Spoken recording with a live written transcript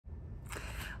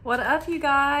What up, you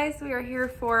guys? We are here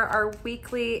for our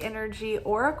weekly energy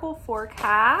oracle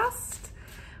forecast.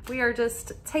 We are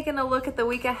just taking a look at the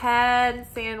week ahead,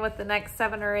 seeing what the next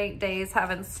 7 or 8 days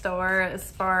have in store as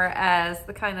far as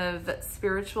the kind of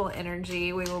spiritual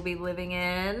energy we will be living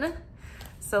in.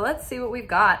 So let's see what we've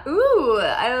got. Ooh,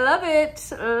 I love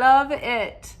it. Love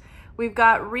it. We've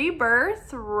got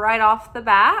rebirth right off the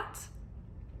bat.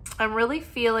 I'm really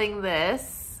feeling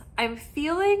this. I'm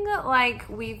feeling like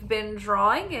we've been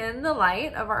drawing in the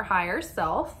light of our higher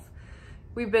self.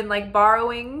 We've been like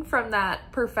borrowing from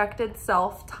that perfected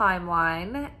self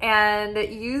timeline and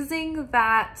using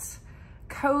that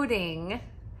coding,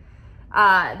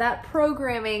 that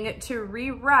programming to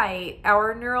rewrite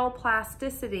our neural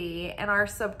plasticity and our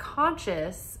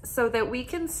subconscious so that we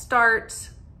can start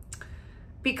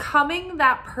becoming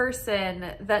that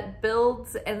person that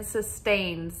builds and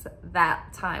sustains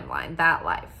that timeline, that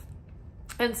life.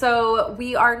 And so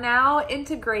we are now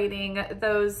integrating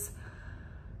those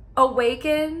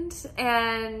awakened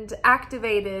and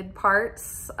activated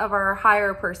parts of our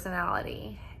higher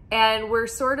personality. And we're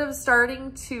sort of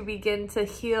starting to begin to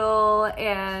heal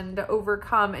and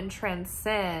overcome and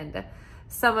transcend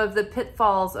some of the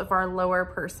pitfalls of our lower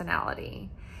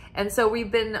personality. And so we've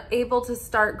been able to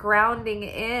start grounding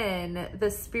in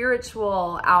the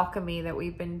spiritual alchemy that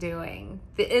we've been doing.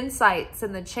 The insights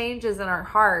and the changes in our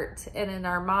heart and in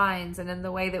our minds and in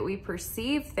the way that we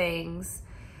perceive things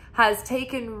has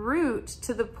taken root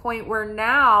to the point where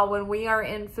now when we are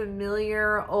in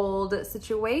familiar old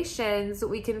situations,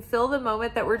 we can feel the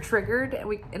moment that we're triggered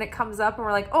and it comes up and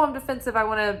we're like, oh, I'm defensive. I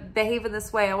want to behave in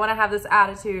this way. I want to have this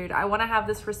attitude. I want to have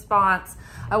this response.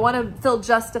 I want to feel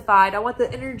justified. I want the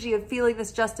energy of feeling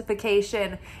this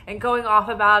justification and going off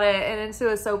about it and into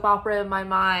a soap opera in my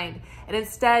mind. And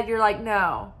instead you're like,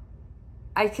 no,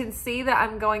 I can see that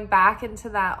I'm going back into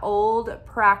that old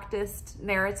practiced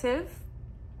narrative.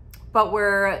 But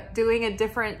we're doing a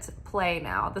different play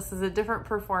now. This is a different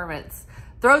performance.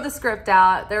 Throw the script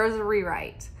out. There was a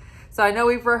rewrite. So I know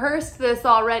we've rehearsed this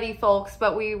already, folks,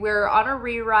 but we're on a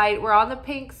rewrite. We're on the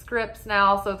pink scripts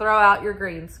now, so throw out your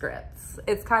green scripts.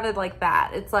 It's kind of like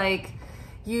that. It's like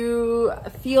you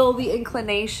feel the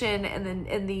inclination and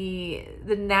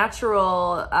the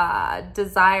natural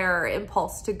desire,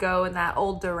 impulse to go in that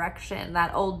old direction,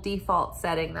 that old default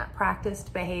setting, that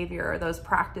practiced behavior, or those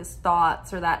practiced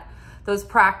thoughts, or those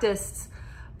practiced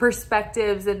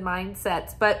perspectives and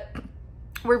mindsets. But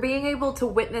we're being able to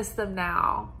witness them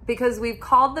now because we've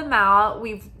called them out.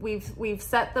 We've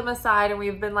set them aside and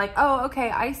we've been like, oh, okay,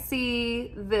 I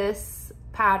see this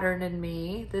pattern in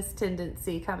me, this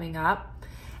tendency coming up.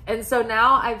 And so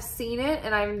now I've seen it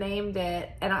and I've named it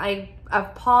and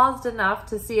I've paused enough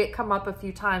to see it come up a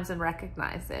few times and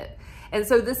recognize it. And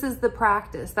so this is the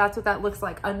practice. That's what that looks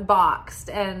like, unboxed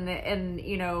and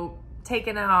you know,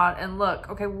 taken out and look,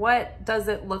 okay, what does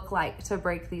it look like to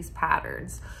break these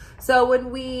patterns? So when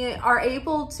we are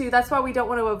able to, that's why we don't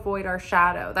want to avoid our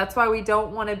shadow. That's why we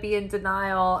don't want to be in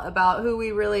denial about who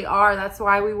we really are. That's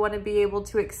why we want to be able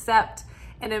to accept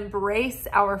and embrace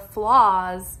our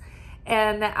flaws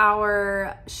and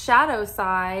our shadow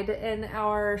side and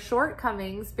our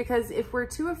shortcomings, because if we're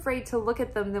too afraid to look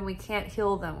at them, then we can't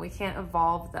heal them. We can't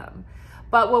evolve them.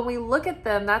 But when we look at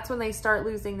them, that's when they start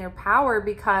losing their power,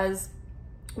 because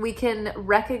we can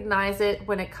recognize it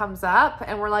when it comes up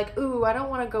and we're like, ooh, I don't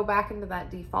want to go back into that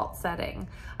default setting.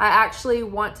 I actually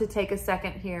want to take a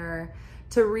second here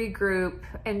to regroup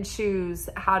and choose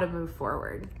how to move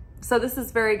forward. So this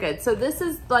is very good. So this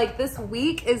is like, this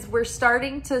week is we're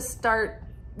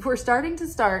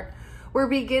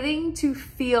beginning to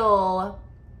feel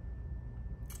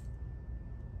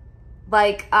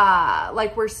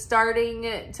like we're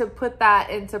starting to put that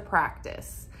into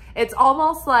practice. It's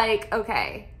almost like,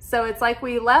 okay, so it's like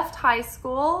we left high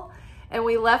school and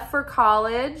we left for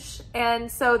college.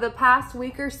 And so the past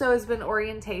week or so has been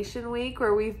orientation week,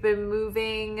 where we've been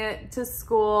moving to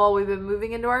school. We've been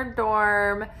moving into our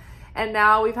dorm. And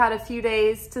now we've had a few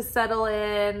days to settle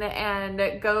in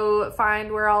and go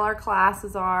find where all our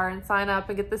classes are and sign up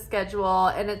and get the schedule.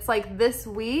 And it's like this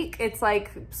week, it's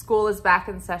like school is back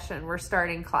in session. We're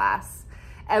starting class,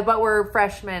 but we're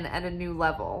freshmen at a new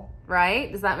level, right?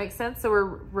 Does that make sense? So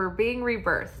we're being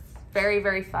rebirthed. Very,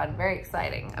 very fun, very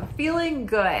exciting. I'm feeling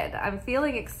good. I'm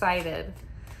feeling excited.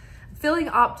 I'm feeling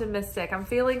optimistic. I'm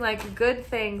feeling like good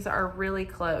things are really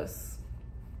close.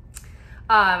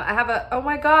 I have oh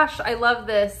my gosh, I love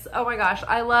this. Oh my gosh,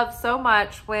 I love so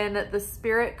much when the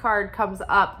spirit card comes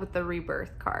up with the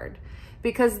rebirth card,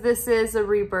 because this is a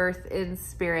rebirth in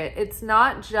spirit. It's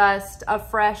not just a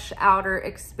fresh outer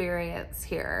experience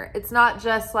here. It's not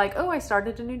just like, oh, I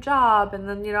started a new job and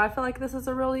then, you know, I feel like this is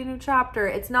a really new chapter.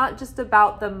 It's not just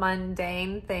about the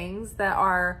mundane things that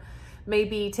are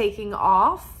maybe taking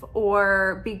off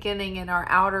or beginning in our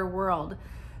outer world.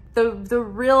 The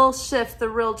real shift, the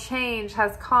real change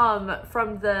has come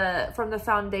from the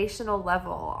foundational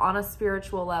level, on a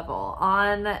spiritual level,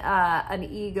 on an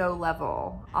ego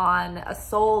level, on a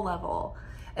soul level.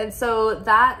 And so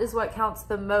that is what counts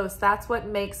the most. That's what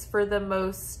makes for the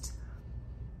most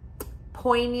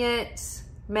poignant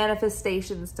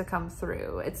manifestations to come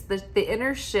through. It's the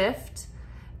inner shift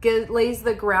lays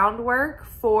the groundwork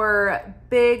for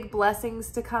big blessings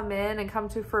to come in and come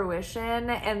to fruition,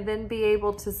 and then be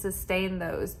able to sustain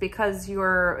those because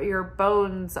your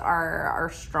bones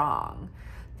are strong.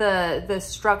 The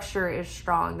structure is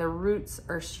strong. The roots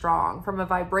are strong from a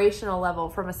vibrational level,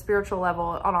 from a spiritual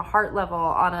level, on a heart level,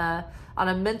 on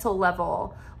a mental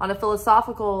level, on a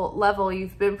philosophical level.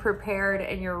 You've been prepared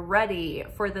and you're ready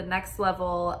for the next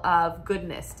level of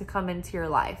goodness to come into your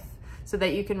life, so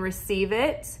that you can receive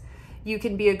it, you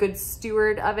can be a good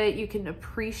steward of it, you can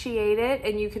appreciate it,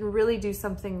 and you can really do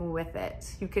something with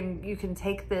it. You can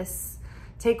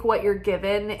take what you're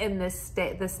given in this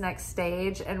next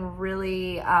stage and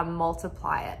really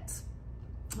multiply it.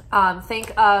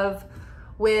 Think of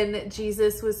when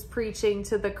Jesus was preaching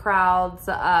to the crowds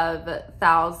of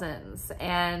thousands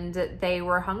and they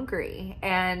were hungry,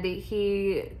 and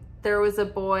there was a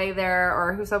boy there,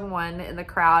 or someone in the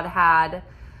crowd had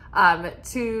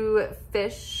 2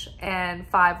 fish and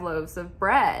 5 loaves of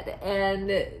bread,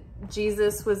 and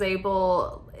Jesus was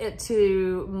able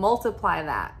to multiply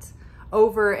that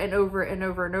over and over and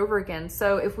over and over again.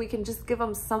 So if we can just give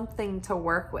them something to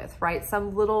work with, right?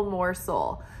 Some little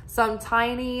morsel, some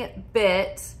tiny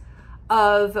bit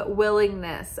of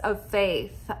willingness, of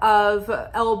faith, of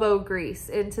elbow grease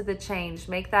into the change,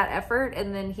 make that effort,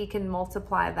 and then he can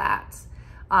multiply that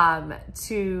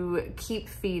to keep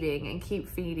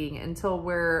feeding until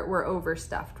we're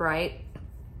overstuffed, right?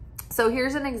 So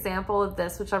here's an example of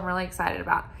this, which I'm really excited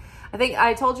about. I think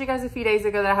I told you guys a few days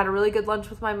ago that I had a really good lunch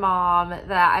with my mom,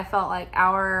 that I felt like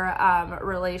our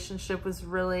relationship was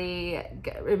really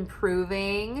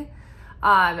improving.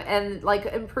 And like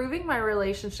improving my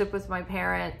relationship with my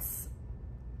parents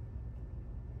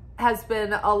has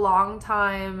been a long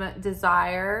time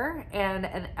desire and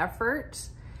an effort.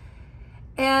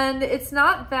 And it's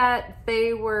not that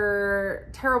they were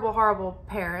terrible, horrible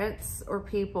parents or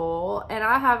people, and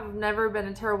I have never been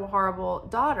a terrible, horrible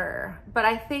daughter, but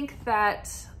I think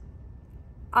that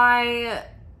I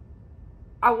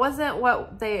wasn't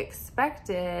what they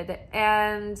expected,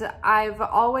 and I've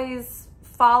always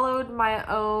followed my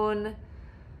own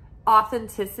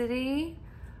authenticity,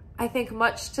 I think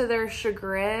much to their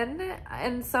chagrin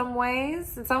in some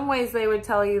ways. In some ways they would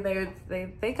tell you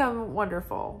they think I'm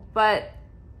wonderful, but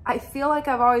I feel like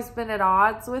I've always been at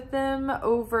odds with them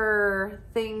over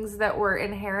things that were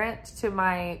inherent to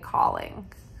my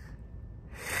calling.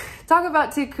 Talk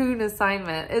about tikkun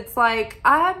assignment. It's like,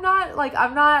 I'm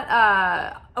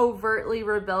not overtly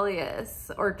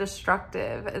rebellious or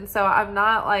destructive. And so I'm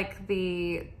not like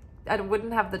I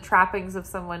wouldn't have the trappings of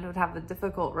someone who would have a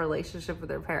difficult relationship with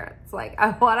their parents. Like,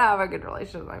 I want to have a good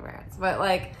relationship with my parents, but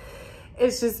like,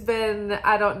 it's just been,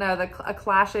 I don't know, a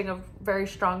clashing of very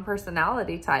strong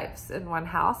personality types in one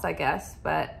house, I guess.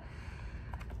 But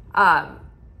I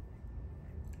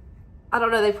don't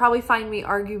know, they probably find me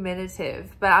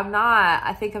argumentative, but I'm not.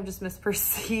 I think I'm just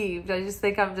misperceived. I just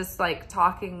think I'm just like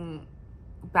talking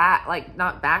back, like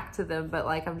not back to them, but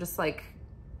like I'm just like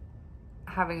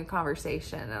having a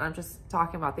conversation and I'm just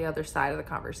talking about the other side of the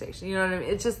conversation. You know what I mean?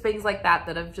 It's just things like that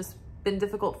that have just been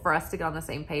difficult for us to get on the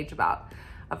same page about.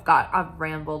 I've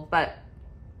rambled, but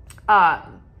I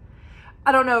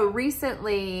don't know,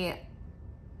 recently,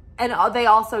 and they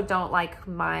also don't like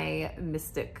my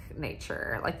mystic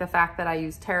nature, like the fact that I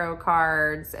use tarot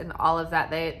cards and all of that.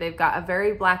 They've got a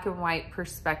very black and white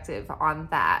perspective on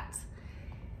that,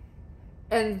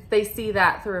 and they see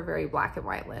that through a very black and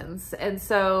white lens. And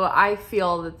so I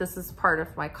feel that this is part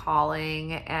of my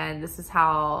calling, and this is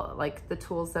how, like, the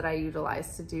tools that I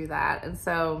utilize to do that. And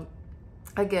so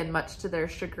again, much to their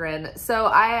chagrin. So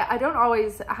I haven't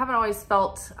always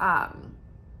felt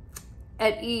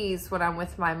at ease when I'm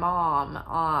with my mom,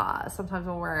 sometimes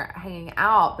when we're hanging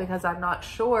out, because I'm not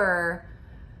sure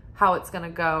how it's going to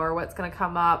go or what's going to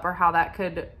come up or how that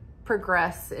could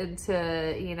progress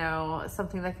into, you know,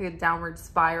 something that could downward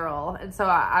spiral. And so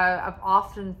I've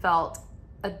often felt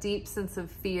a deep sense of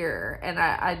fear, and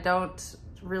I don't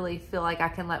really feel like I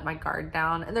can let my guard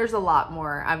down. And there's a lot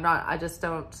more. I'm a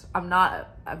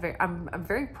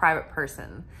very private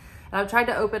person. And I've tried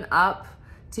to open up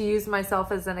to use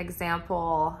myself as an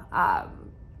example,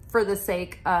 for the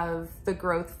sake of the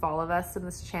growth of all of us in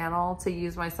this channel, to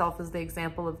use myself as the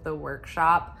example of the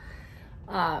workshop,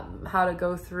 how to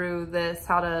go through this,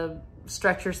 how to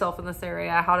stretch yourself in this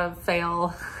area, how to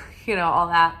fail, you know, all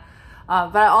that.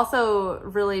 But I also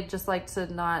really just like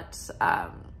to not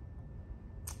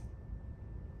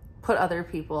put other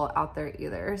people out there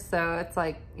either. So it's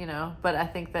like, you know, but I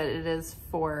think that it is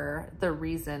for the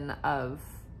reason of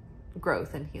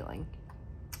growth and healing.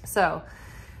 So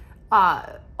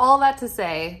all that to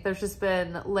say, there's just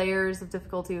been layers of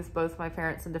difficulty with both my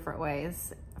parents in different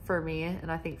ways for me,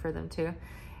 and I think for them too.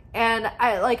 And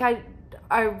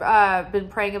I've been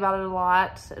praying about it a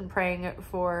lot and praying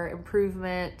for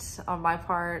improvement on my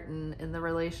part and in the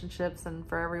relationships and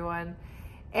for everyone.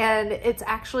 And it's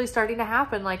actually starting to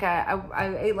happen. Like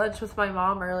I ate lunch with my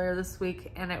mom earlier this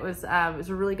week, and it was a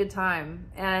really good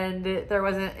time. And there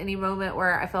wasn't any moment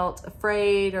where I felt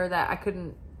afraid or that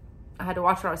I had to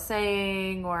watch what I was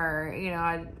saying, or, you know,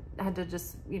 I had to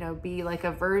just, you know, be like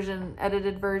a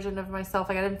edited version of myself.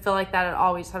 Like I didn't feel like that at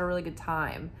all. We just had a really good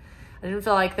time. I didn't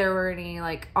feel like there were any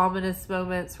like ominous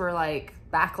moments where like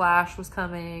backlash was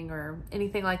coming or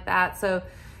anything like that. So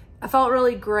I felt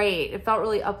really great. It felt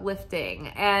really uplifting.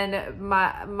 And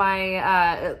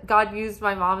God used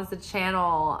my mom as a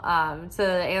channel to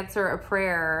answer a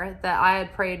prayer that I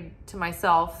had prayed to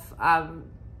myself,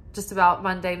 just about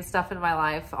mundane stuff in my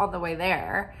life on the way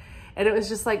there. And it was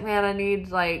just like, man, I need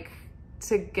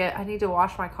to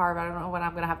wash my car, but I don't know when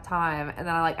I'm going to have time. And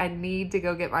then I need to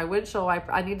go get my windshield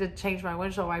wiper. I need to change my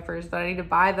windshield wipers, but I need to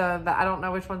buy them, but I don't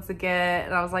know which ones to get.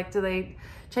 And I was like, do they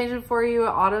change them for you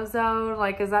at AutoZone?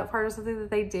 Like, is that part of something that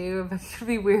they do? But it'd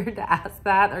be weird to ask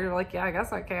that. They're like, yeah, I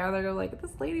guess I can. They're like,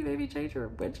 this lady made me change her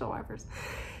windshield wipers.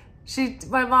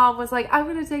 My mom was like, I'm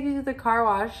going to take you to the car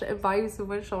wash and buy you some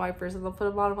windshield wipers and they'll put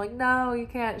them on. I'm like, no, you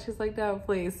can't. She's like, no,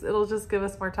 please. It'll just give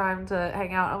us more time to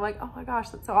hang out. I'm like, oh my gosh,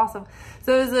 that's so awesome.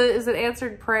 So it was an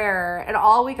answered prayer. And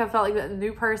all week I felt like a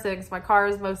new person because my car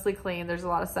is mostly clean. There's a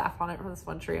lot of sap on it from this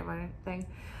one tree on my thing.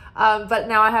 But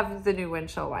now I have the new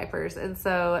windshield wipers. And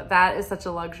so that is such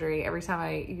a luxury every time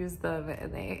I use them,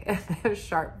 and they have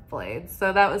sharp blades.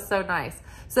 So that was so nice.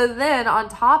 So then on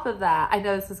top of that, I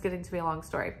know this is getting to be a long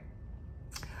story.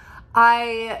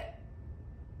 I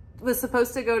was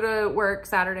supposed to go to work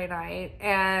Saturday night,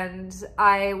 and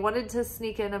I wanted to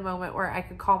sneak in a moment where I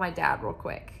could call my dad real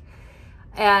quick.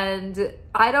 And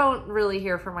I don't really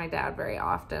hear from my dad very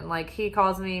often. Like, he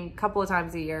calls me a couple of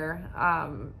times a year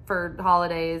for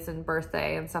holidays and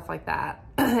birthday and stuff like that,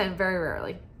 and very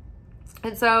rarely.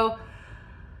 And so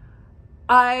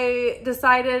I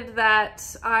decided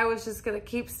that I was just going to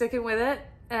keep sticking with it.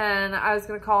 And I was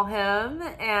going to call him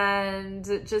and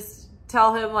just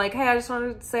tell him like, hey, I just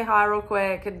wanted to say hi real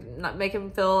quick and not make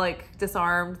him feel like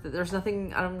disarmed, that there's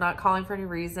nothing, I'm not calling for any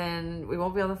reason. We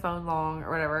won't be on the phone long or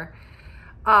whatever.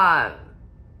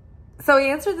 So he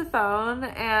answered the phone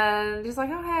and he's like,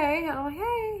 oh, hey. And I'm like,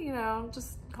 hey, you know,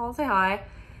 just call and say hi.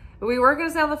 We weren't going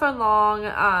to stay on the phone long.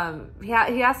 He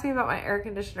asked me about my air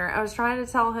conditioner. I was trying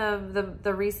to tell him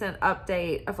the recent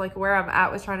update of like where I'm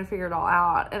at, was trying to figure it all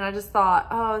out. And I just thought,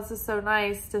 oh, this is so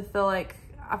nice to feel like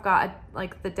I've got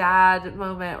like the dad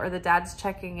moment where the dad's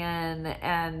checking in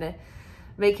and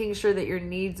making sure that your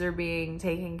needs are being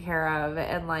taken care of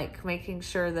and like making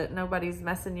sure that nobody's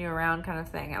messing you around kind of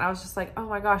thing. And I was just like, oh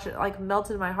my gosh, it like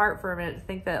melted my heart for a minute to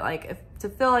think that like, to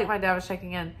feel like my dad was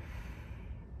checking in.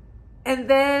 And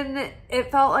then it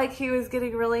felt like he was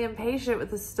getting really impatient with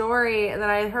the story. And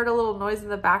then I heard a little noise in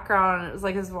the background, and it was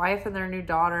like his wife and their new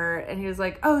daughter. And he was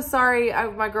like, oh, sorry,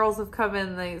 my girls have come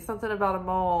in. Something about a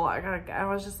mole. I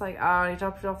was just like, oh, and he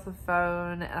dropped it off the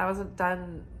phone. And I wasn't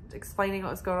done explaining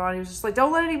what was going on. He was just like,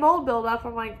 don't let any mold build up.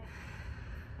 I'm like,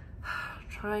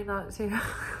 trying not to,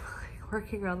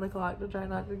 working around the clock to try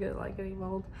not to get like any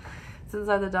mold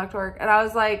inside the ductwork. And I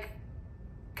was like,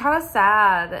 kind of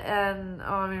sad, and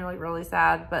like really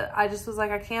sad, but I just was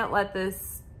like, I can't let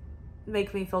this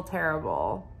make me feel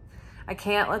terrible. I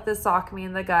can't let this sock me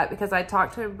in the gut, because I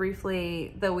talked to him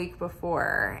briefly the week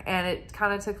before, and it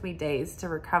kind of took me days to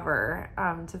recover,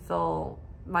 to feel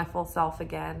my full self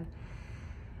again.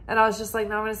 And I was just like,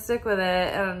 no, I'm going to stick with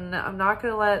it, and I'm not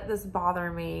going to let this bother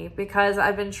me, because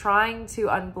I've been trying to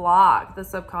unblock the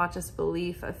subconscious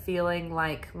belief of feeling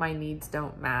like my needs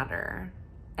don't matter.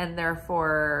 And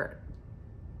therefore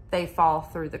they fall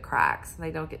through the cracks and they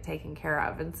don't get taken care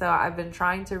of. And so I've been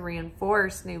trying to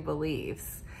reinforce new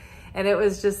beliefs. And it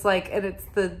was just like, and it's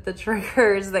the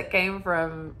triggers that came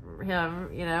from him,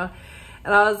 you know?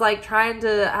 And I was like trying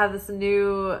to have this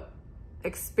new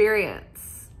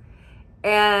experience.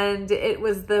 And it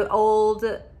was the old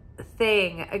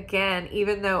thing again,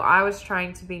 even though I was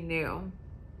trying to be new.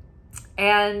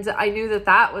 And I knew that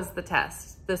that was the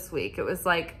test this week. It was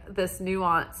like this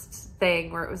nuanced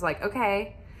thing where it was like,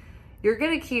 okay, you're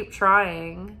going to keep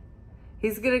trying.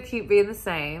 He's going to keep being the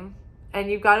same.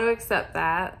 And you've got to accept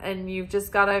that. And you've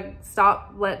just got to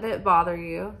stop letting it bother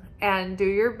you and do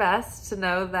your best to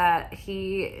know that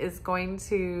he is going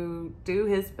to do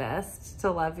his best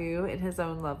to love you in his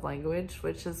own love language,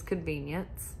 which is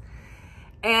convenience.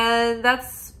 And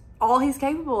that's all he's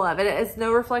capable of. It's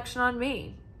no reflection on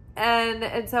me.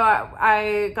 And so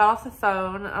I got off the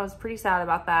phone. I was pretty sad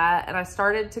about that. And I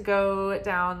started to go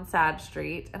down Sad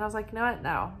Street. And I was like, you know what?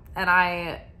 No. And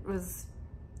I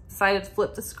decided to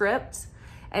flip the script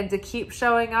and to keep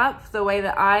showing up the way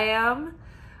that I am,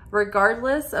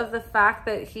 regardless of the fact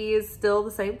that he is still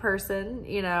the same person.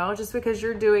 You know, just because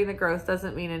you're doing the growth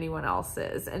doesn't mean anyone else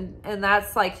is. And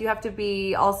that's like, you have to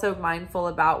be also mindful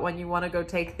about when you want to go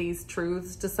take these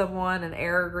truths to someone and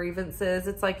air grievances.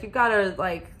 It's like, you've got to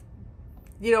like,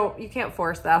 you can't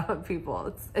force that on people.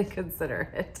 It's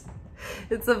inconsiderate.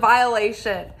 It's a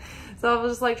violation. So I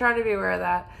was just like trying to be aware of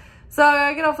that. So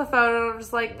I get off the phone and I'm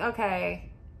just like,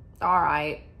 okay, all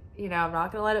right. You know, I'm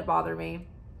not going to let it bother me.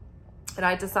 And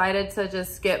I decided to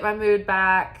just get my mood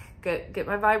back, get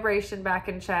my vibration back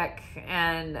in check,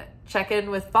 and check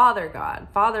in with Father God.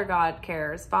 Father God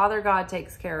cares. Father God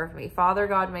takes care of me. Father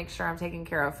God makes sure I'm taken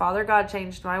care of. Father God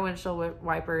changed my windshield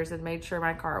wipers and made sure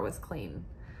my car was clean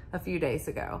a few days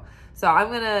ago. So I'm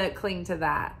going to cling to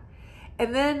that.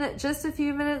 And then just a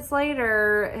few minutes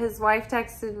later, his wife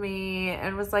texted me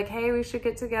and was like, hey, we should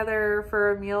get together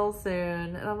for a meal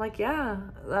soon. And I'm like, yeah,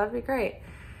 that'd be great.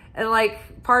 And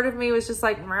like, part of me was just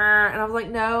like, meh. And I was like,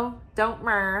 no, don't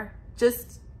meh.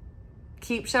 Just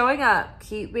keep showing up,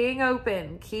 keep being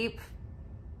open, keep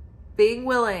being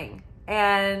willing.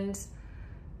 And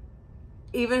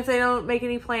even if they don't make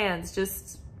any plans,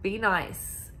 just be nice.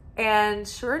 And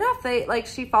sure enough,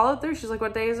 she followed through. She's like,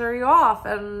 what days are you off?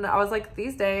 And I was like,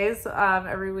 these days,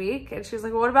 every week. And she's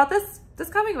like, well, what about this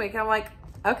coming week? And I'm like,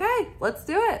 okay, let's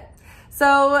do it.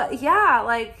 So yeah,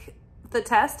 like the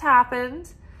test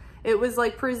happened. It was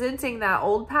like presenting that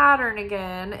old pattern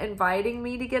again, inviting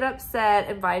me to get upset,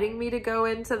 inviting me to go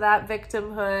into that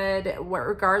victimhood,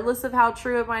 regardless of how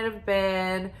true it might have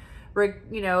been,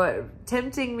 you know,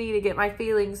 tempting me to get my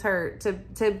feelings hurt,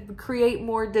 to create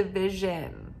more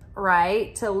division,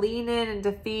 right? To lean in and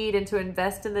to feed and to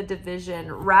invest in the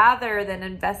division rather than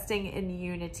investing in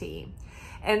unity.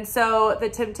 And so the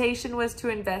temptation was to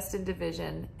invest in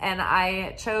division. And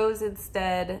I chose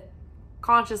instead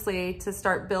consciously to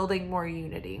start building more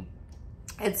unity.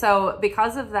 And so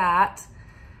because of that,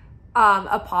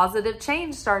 a positive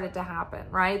change started to happen,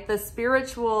 right? The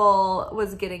spiritual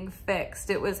was getting fixed.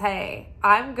 It was, hey,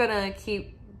 I'm going to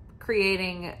keep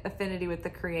creating affinity with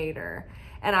the Creator.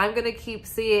 And I'm going to keep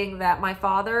seeing that my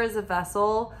Father is a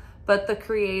vessel, but the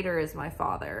Creator is my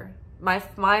Father.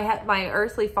 My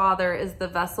earthly father is the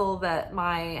vessel that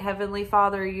my Heavenly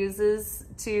Father uses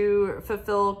to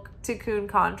fulfill cocoon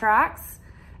contracts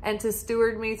and to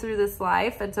steward me through this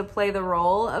life and to play the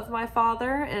role of my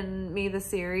Father in Me the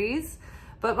Series.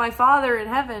 But my Father in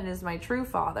heaven is my true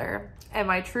Father and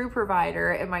my true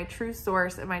provider and my true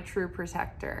source and my true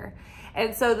protector.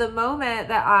 And so the moment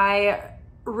that I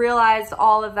realized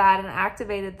all of that and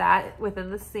activated that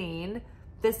within the scene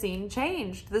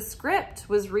changed. The script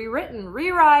was rewritten.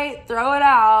 Rewrite, throw it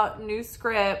out, new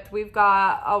script. We've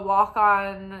got a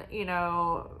walk-on, you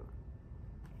know,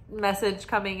 message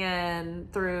coming in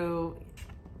through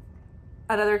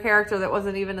another character that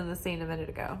wasn't even in the scene a minute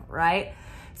ago, right?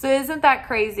 So isn't that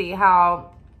crazy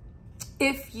how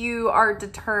if you are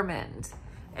determined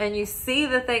and you see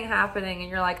the thing happening and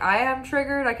you're like, I am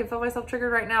triggered, I can feel myself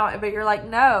triggered right now, but you're like,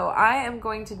 no, I am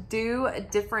going to do a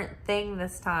different thing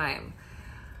this time.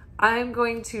 I'm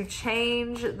going to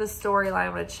change the storyline.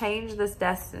 I'm going to change this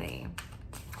destiny.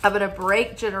 I'm going to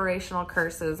break generational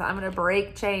curses. I'm going to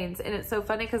break chains. And it's so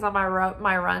funny because on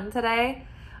my run today,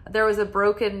 there was a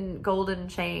broken golden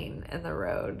chain in the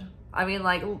road. I mean,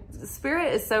 like,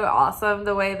 Spirit is so awesome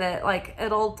the way that, like,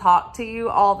 it'll talk to you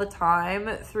all the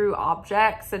time through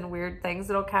objects and weird things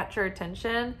that'll catch your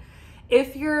attention.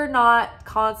 If you're not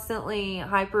constantly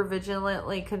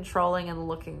hyper-vigilantly controlling and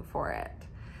looking for it,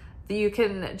 you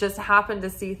can just happen to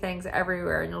see things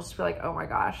everywhere and you'll just be like, oh my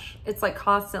gosh. It's like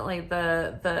constantly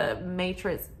the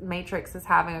matrix is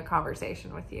having a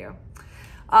conversation with you.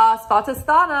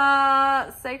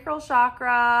 Svatasthana, sacral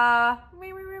chakra.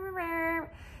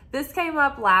 This came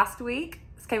up last week.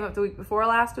 This came up the week before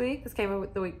last week. This came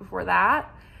up the week before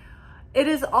that. It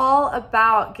is all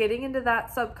about getting into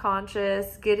that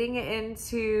subconscious, getting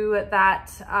into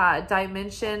that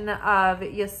dimension of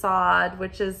Yesod,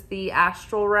 which is the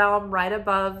astral realm right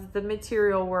above the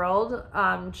material world.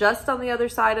 Just on the other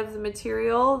side of the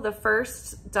material, the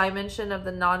first dimension of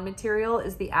the non-material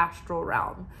is the astral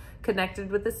realm,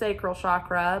 connected with the sacral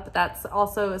chakra, but that's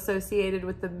also associated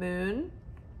with the moon,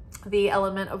 the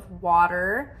element of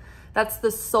water. That's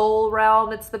the soul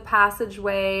realm. It's the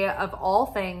passageway of all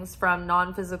things from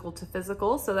non-physical to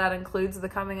physical. So that includes the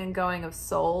coming and going of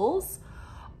souls.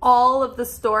 All of the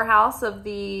storehouse of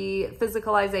the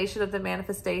physicalization of the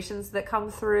manifestations that come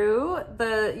through.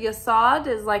 The Yesod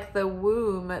is like the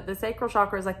womb. The sacral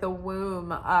chakra is like the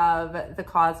womb of the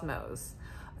cosmos,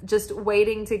 just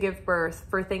waiting to give birth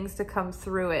for things to come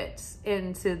through it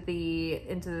into the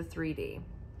 3D.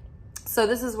 So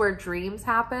this is where dreams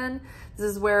happen. This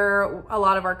is where a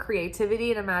lot of our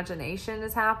creativity and imagination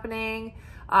is happening.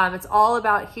 It's all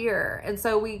about here. And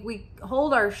so we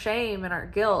hold our shame and our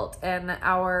guilt and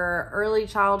our early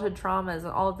childhood traumas and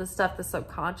all of this stuff, the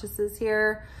subconscious is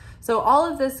here. So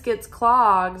all of this gets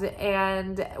clogged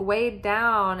and weighed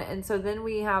down. And so then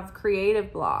we have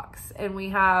creative blocks, and we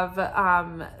have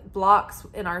blocks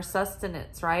in our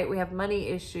sustenance, right? We have money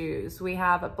issues. We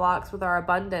have blocks with our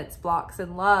abundance, blocks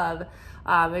in love,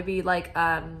 maybe like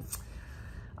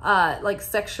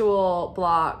sexual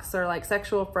blocks, or like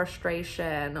sexual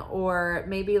frustration, or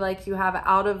maybe like you have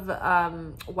out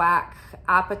of whack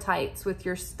appetites with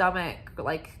your stomach,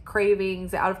 like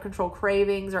cravings, out of control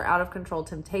cravings, or out of control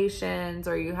temptations,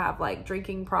 or you have like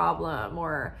drinking problem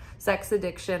or sex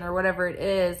addiction or whatever it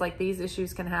is. Like these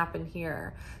issues can happen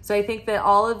here. So I think that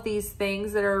all of these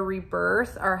things that are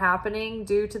rebirth are happening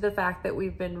due to the fact that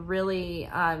we've been really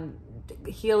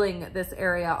healing this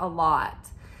area a lot,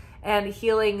 and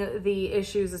healing the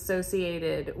issues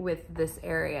associated with this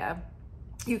area.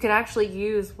 You can actually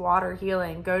use water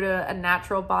healing. Go to a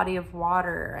natural body of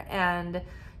water and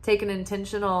take an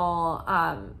intentional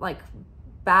like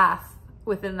bath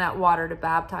within that water to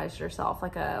baptize yourself,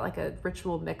 like a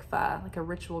ritual mikvah, like a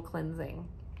ritual cleansing.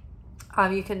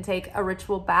 You can take a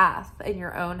ritual bath in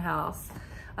your own house,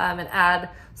 and add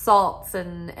salts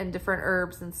and different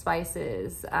herbs and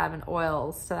spices and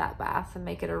oils to that bath and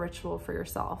make it a ritual for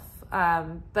yourself.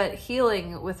 But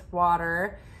healing with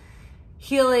water,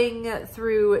 healing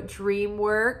through dream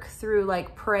work, through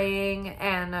like praying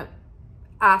and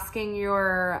asking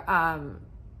your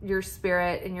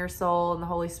spirit and your soul and the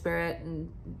Holy Spirit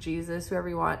and Jesus, whoever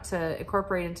you want to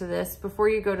incorporate into this, before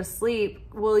you go to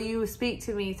sleep, will you speak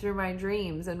to me through my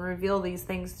dreams and reveal these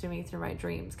things to me through my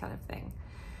dreams, kind of thing.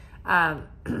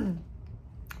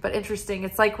 But interesting.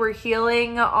 It's like we're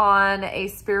healing on a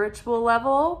spiritual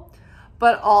level,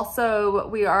 but also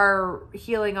we are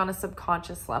healing on a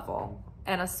subconscious level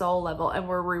and a soul level, and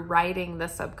we're rewriting the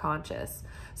subconscious.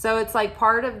 So it's like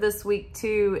part of this week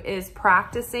too is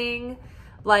practicing,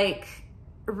 like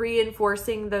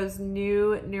reinforcing those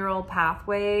new neural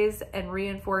pathways and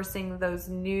reinforcing those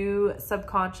new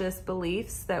subconscious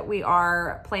beliefs that we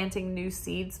are planting new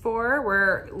seeds for.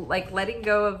 We're like letting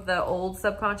go of the old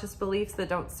subconscious beliefs that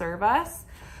don't serve us,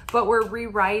 but we're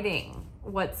rewriting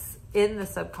what's in the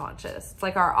subconscious. It's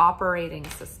like our operating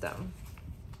system.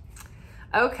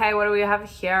 Okay, what do we have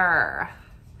here?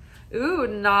 Ooh,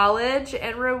 knowledge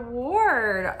and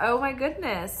reward. Oh my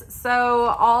goodness. So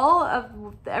all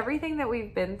of everything that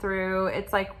we've been through,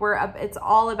 it's like it's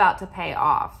all about to pay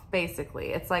off, basically.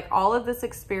 It's like all of this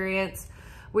experience,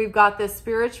 we've got this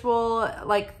spiritual,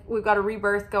 like we've got a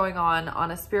rebirth going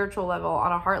on a spiritual level,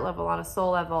 on a heart level, on a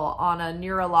soul level, on a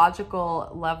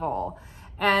neurological level.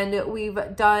 And we've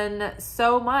done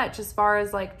so much as far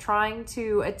as like trying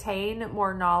to attain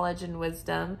more knowledge and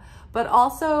wisdom, but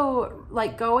also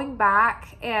like going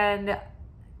back and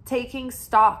taking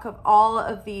stock of all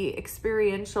of the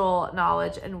experiential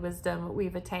knowledge and wisdom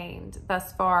we've attained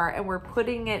thus far. And we're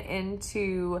putting it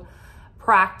into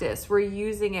practice. We're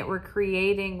using it, we're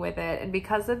creating with it. And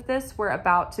because of this, we're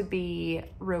about to be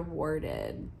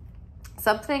rewarded.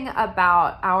 Something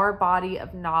about our body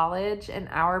of knowledge and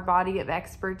our body of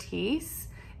expertise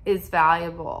is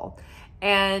valuable.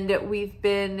 And we've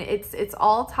been, it's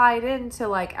all tied into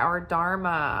like our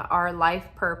dharma, our life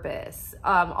purpose,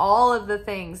 all of the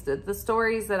things, the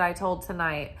stories that I told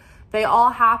tonight, they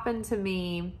all happened to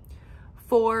me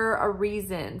for a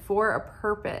reason, for a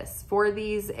purpose, for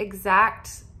these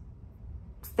exact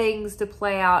things to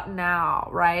play out now,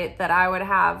 right? That I would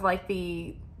have like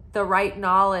the the right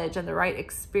knowledge and the right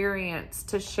experience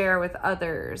to share with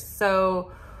others.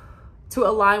 So to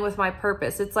align with my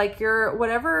purpose. It's like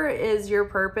whatever is your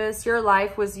purpose, your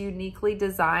life was uniquely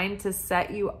designed to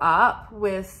set you up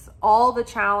with all the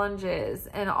challenges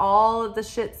and all of the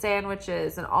shit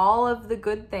sandwiches and all of the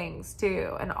good things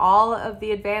too, and all of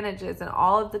the advantages and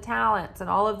all of the talents and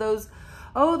all of those,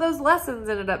 oh, those lessons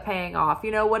ended up paying off.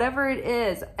 You know, whatever it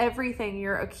is, everything,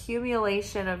 your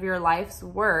accumulation of your life's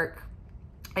work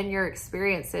and your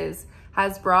experiences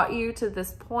has brought you to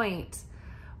this point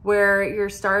where you're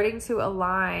starting to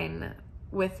align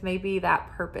with maybe that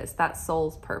purpose, that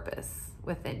soul's purpose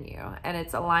within you. And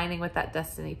it's aligning with that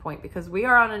destiny point, because we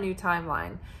are on a new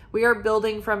timeline. We are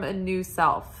building from a new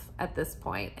self at this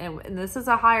point. And this is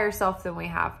a higher self than we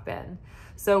have been.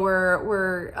 So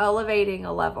we're elevating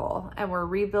a level and we're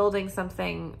rebuilding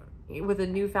something with a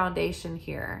new foundation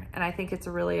here. And I think it's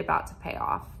really about to pay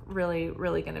off. Really,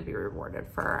 really going to be rewarded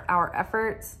for our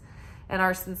efforts and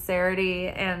our sincerity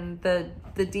and the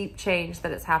deep change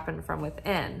that has happened from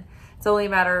within. It's only a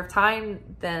matter of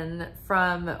time then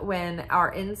from when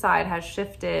our inside has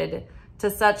shifted to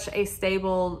such a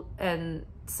stable and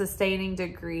sustaining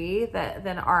degree that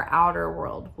then our outer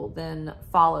world will then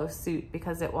follow suit,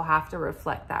 because it will have to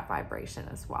reflect that vibration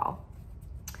as well.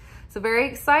 So very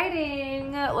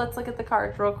exciting. Let's look at the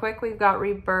cards real quick. We've got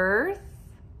rebirth,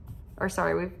 or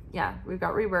sorry, we've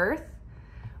got rebirth.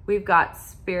 We've got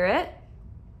spirit.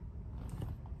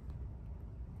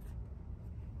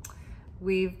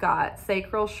 We've got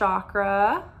sacral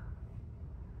chakra.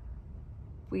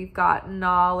 We've got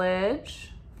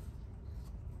knowledge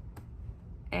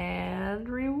and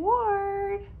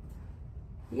reward.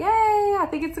 Yay, I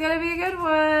think it's gonna be a good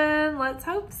one. Let's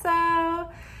hope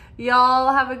so.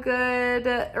 Y'all have a good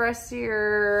rest of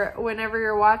your, whenever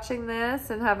you're watching this,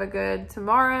 and have a good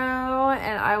tomorrow.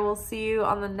 And I will see you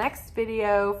on the next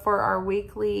video for our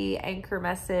weekly anchor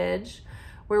message,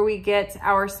 where we get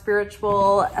our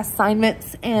spiritual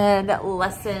assignments and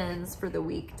lessons for the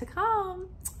week to come.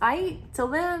 Till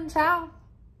then, ciao.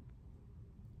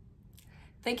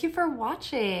 Thank you for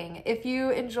watching. If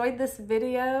you enjoyed this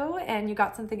video and you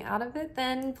got something out of it,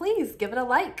 then please give it a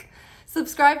like.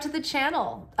 Subscribe to the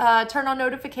channel. Turn on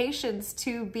notifications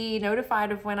to be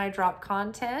notified of when I drop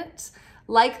content.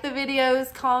 Like the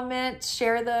videos, comment,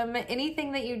 share them.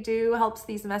 Anything that you do helps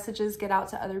these messages get out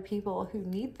to other people who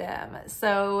need them.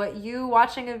 So you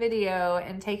watching a video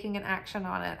and taking an action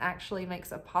on it actually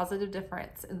makes a positive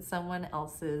difference in someone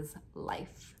else's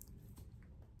life.